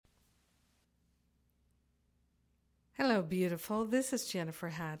Hello, beautiful. This is Jennifer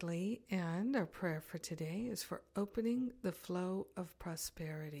Hadley, and our prayer for today is for opening the flow of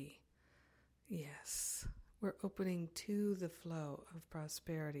prosperity. Yes, we're opening to the flow of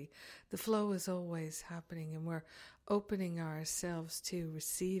prosperity. The flow is always happening, and we're opening ourselves to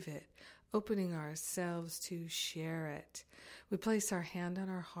receive it, opening ourselves to share it. We place our hand on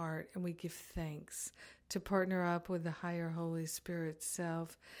our heart and we give thanks to partner up with the higher Holy Spirit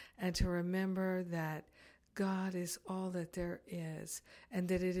self and to remember that God is all that there is, and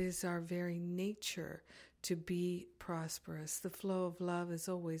that it is our very nature to be prosperous. The flow of love is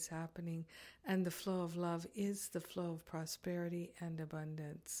always happening, and the flow of love is the flow of prosperity and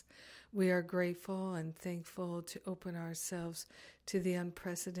abundance. We are grateful and thankful to open ourselves to the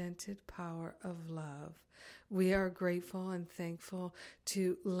unprecedented power of love. We are grateful and thankful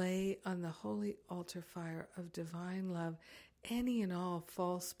to lay on the holy altar fire of divine love any and all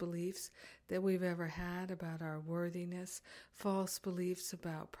false beliefs that we've ever had about our worthiness, false beliefs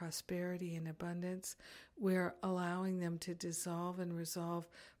about prosperity and abundance. We're allowing them to dissolve and resolve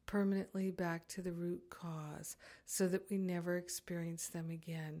permanently back to the root cause so that we never experience them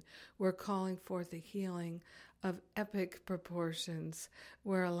again. We're calling forth a healing of epic proportions.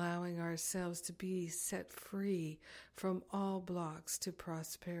 We're allowing ourselves to be set free from all blocks to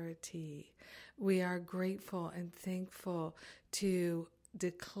prosperity. We are grateful and thankful to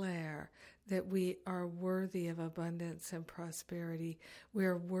declare that we are worthy of abundance and prosperity. We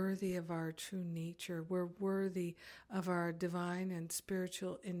are worthy of our true nature. We're worthy of our divine and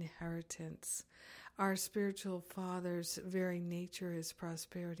spiritual inheritance. Our spiritual Father's very nature is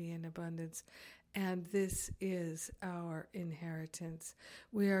prosperity and abundance, and this is our inheritance.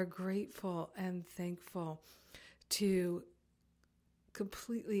 We are grateful and thankful to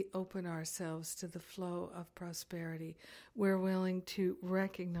completely open ourselves to the flow of prosperity. We're willing to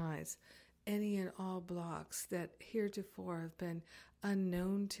recognize any and all blocks that heretofore have been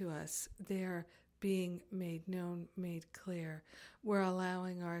unknown to us. They're being made known, made clear. We're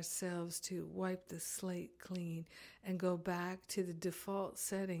allowing ourselves to wipe the slate clean and go back to the default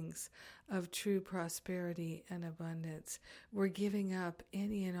settings of true prosperity and abundance. We're giving up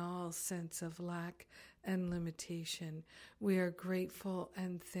any and all sense of lack and limitation. We are grateful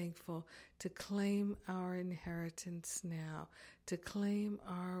and thankful to claim our inheritance now, to claim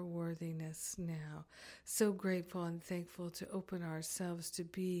our worthiness now. So grateful and thankful to open ourselves to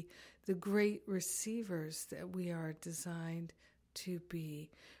be the great receivers that we are designed to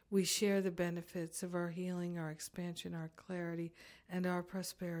be. We share the benefits of our healing, our expansion, our clarity, and our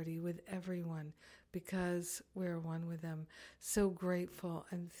prosperity with everyone because we're one with them. So grateful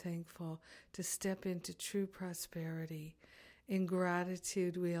and thankful to step into true prosperity. In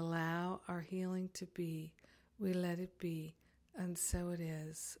gratitude, we allow our healing to be. We let it be, and so it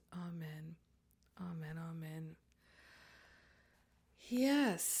is. Amen. Amen. Amen.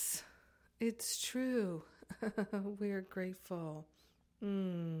 Yes, it's true. We are grateful.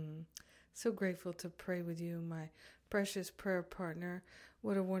 So grateful to pray with you, my precious prayer partner.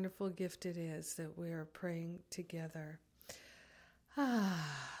 What a wonderful gift it is that we are praying together.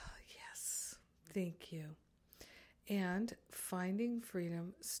 Yes. Thank you. And finding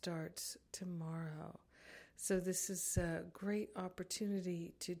freedom starts tomorrow. So this is a great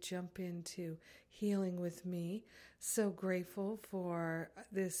opportunity to jump into healing with me. So grateful for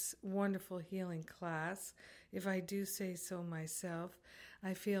this wonderful healing class. If I do say so myself,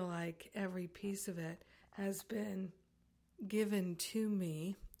 I feel like every piece of it has been given to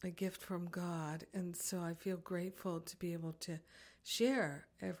me, a gift from God. And so I feel grateful to be able to share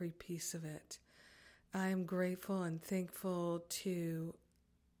every piece of it. I am grateful and thankful to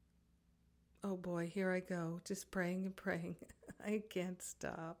oh boy, here I go, just praying and praying. I can't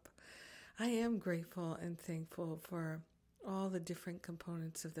stop. I am grateful and thankful for all the different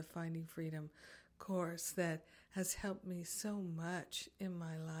components of the Finding Freedom course that has helped me so much in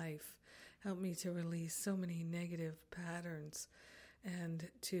my life, helped me to release so many negative patterns and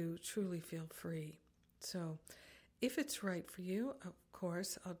to truly feel free. So if it's right for you, of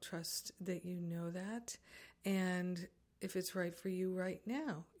course, I'll trust that you know that. And if it's right for you right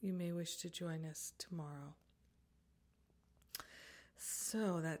now, you may wish to join us tomorrow.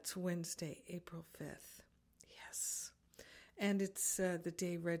 So that's Wednesday, April 5th. Yes. And it's the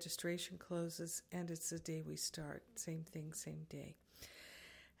day registration closes, and it's the day we start. Same thing, same day.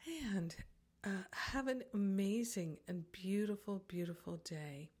 And have an amazing and beautiful, beautiful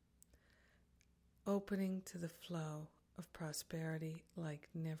day. Opening to the flow of prosperity like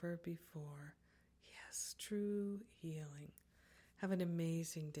never before. Yes, true healing. Have an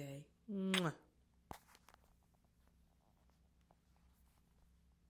amazing day. Mwah.